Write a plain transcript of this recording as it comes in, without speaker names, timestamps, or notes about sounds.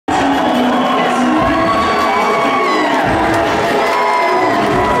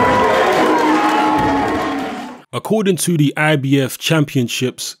According to the IBF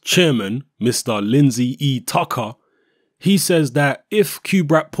Championships chairman, Mr. Lindsay E. Tucker, he says that if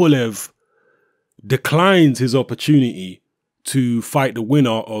Kubrat Pulev declines his opportunity to fight the winner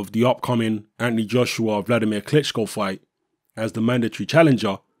of the upcoming Anthony Joshua-Vladimir Klitschko fight as the mandatory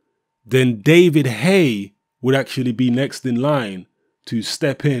challenger, then David Haye would actually be next in line to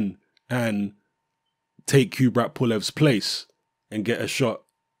step in and take Kubrat Pulev's place and get a shot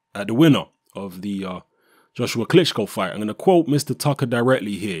at the winner of the Joshua Klitschko fight. I'm going to quote Mr. Tucker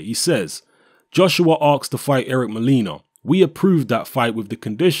directly here. He says, "Joshua asked to fight Eric Molina. We approved that fight with the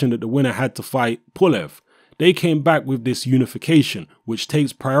condition that the winner had to fight Pulev. They came back with this unification, which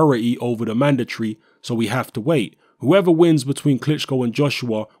takes priority over the mandatory, so we have to wait. Whoever wins between Klitschko and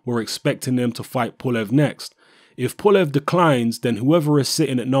Joshua, we're expecting them to fight Pulev next. If Pulev declines, then whoever is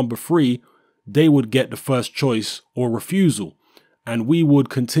sitting at number 3, they would get the first choice or refusal, and we would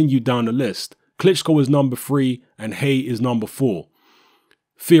continue down the list. Klitschko is number 3 and Haye is number 4.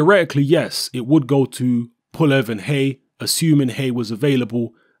 Theoretically, yes, it would go to Pulev and Haye, assuming Haye was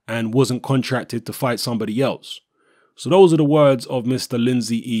available and wasn't contracted to fight somebody else." So those are the words of Mr.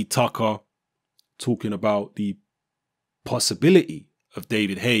 Lindsay E. Tucker talking about the possibility of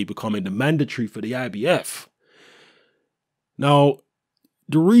David Haye becoming the mandatory for the IBF. Now,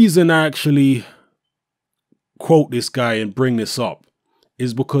 the reason I actually quote this guy and bring this up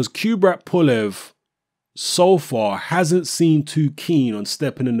is because Kubrat Pulev so far hasn't seemed too keen on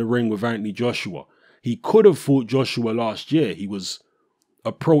stepping in the ring with Anthony Joshua. He could have fought Joshua last year. He was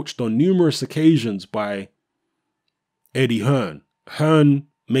approached on numerous occasions by Eddie Hearn. Hearn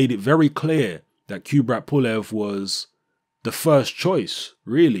made it very clear that Kubrat Pulev was the first choice,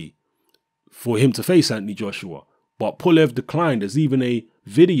 really, for him to face Anthony Joshua. But Pulev declined. There's even a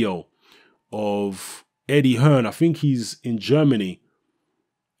video of Eddie Hearn. I think he's in Germany.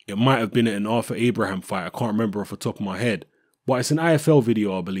 It might have been at an Arthur Abraham fight. I can't remember off the top of my head. But it's an IFL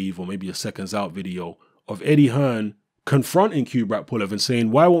video, I believe, or maybe a Seconds Out video of Eddie Hearn confronting Kubrat Pulev and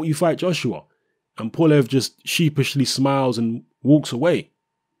saying, "Why won't you fight Joshua?" And Pulev just sheepishly smiles and walks away.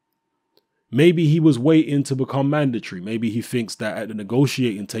 Maybe he was waiting to become mandatory. Maybe he thinks that at the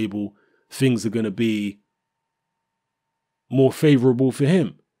negotiating table, things are going to be more favorable for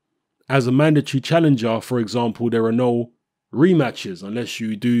him. As a mandatory challenger, for example, there are no rematches unless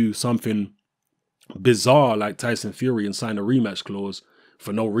you do something bizarre like Tyson Fury and sign a rematch clause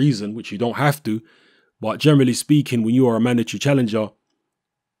for no reason, which you don't have to. But generally speaking, when you are a mandatory challenger,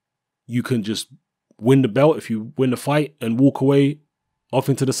 you can just win the belt if you win the fight and walk away off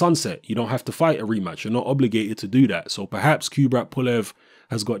into the sunset. You don't have to fight a rematch. You're not obligated to do that. So perhaps Kubrat Pulev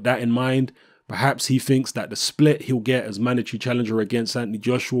has got that in mind. Perhaps he thinks that the split he'll get as mandatory challenger against Anthony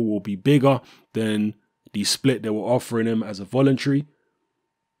Joshua will be bigger than the split they were offering him as a voluntary.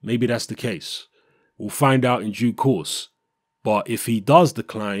 Maybe that's the case. We'll find out in due course. But if he does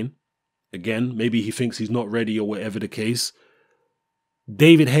decline, again, maybe he thinks he's not ready or whatever the case,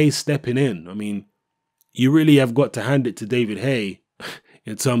 David Haye stepping in. I mean, you really have got to hand it to David Haye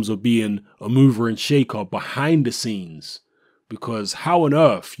in terms of being a mover and shaker behind the scenes, because how on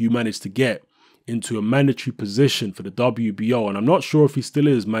earth you managed to get into a mandatory position for the WBO, and I'm not sure if he still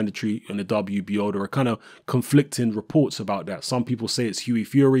is mandatory in the WBO. There are kind of conflicting reports about that. Some people say it's Hughie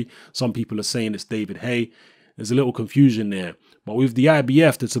Fury, some people are saying it's David Haye. There's a little confusion there. But with the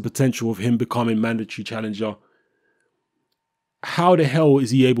IBF, there's a potential of him becoming mandatory challenger. How the hell is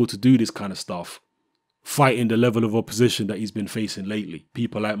he able to do this kind of stuff, fighting the level of opposition that he's been facing lately?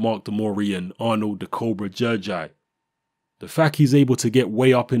 People like Mark Demori and Arnold the Cobra Jurjai. The fact he's able to get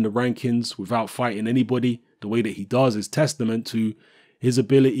way up in the rankings without fighting anybody the way that he does is testament to his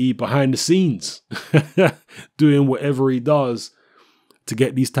ability behind the scenes, doing whatever he does to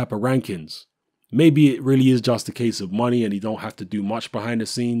get these type of rankings. Maybe it really is just a case of money and he don't have to do much behind the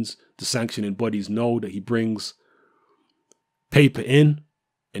scenes. The sanctioning bodies know that he brings paper in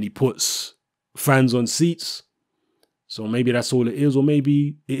and he puts fans on seats. So maybe that's all it is, or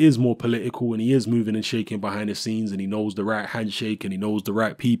maybe it is more political and he is moving and shaking behind the scenes and he knows the right handshake and he knows the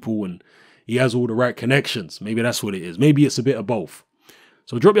right people and he has all the right connections. Maybe that's what it is. Maybe it's a bit of both.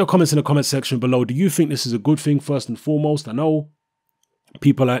 So drop your comments in the comment section below. Do you think this is a good thing first and foremost? I know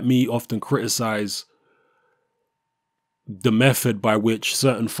people like me often criticize the method by which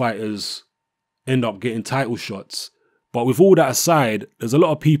certain fighters end up getting title shots. But with all that aside, there's a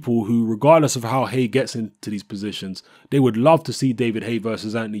lot of people who, regardless of how Haye gets into these positions, they would love to see David Haye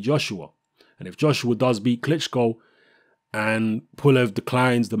versus Anthony Joshua. And if Joshua does beat Klitschko and Pulev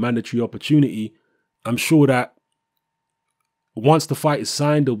declines the mandatory opportunity, I'm sure that once the fight is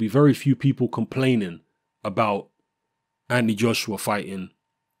signed, there'll be very few people complaining about Anthony Joshua fighting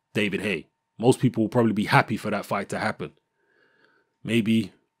David Haye. Most people will probably be happy for that fight to happen.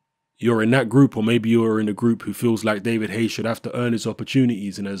 Maybe you're in that group, or maybe you're in a group who feels like David Haye should have to earn his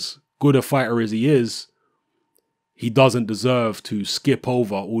opportunities, and as good a fighter as he is, he doesn't deserve to skip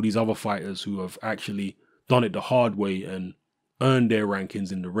over all these other fighters who have actually done it the hard way and earned their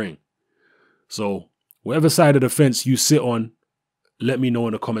rankings in the ring. So whatever side of the fence you sit on, let me know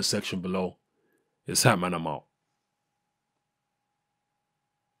in the comment section below. It's Hat Man, I'm out.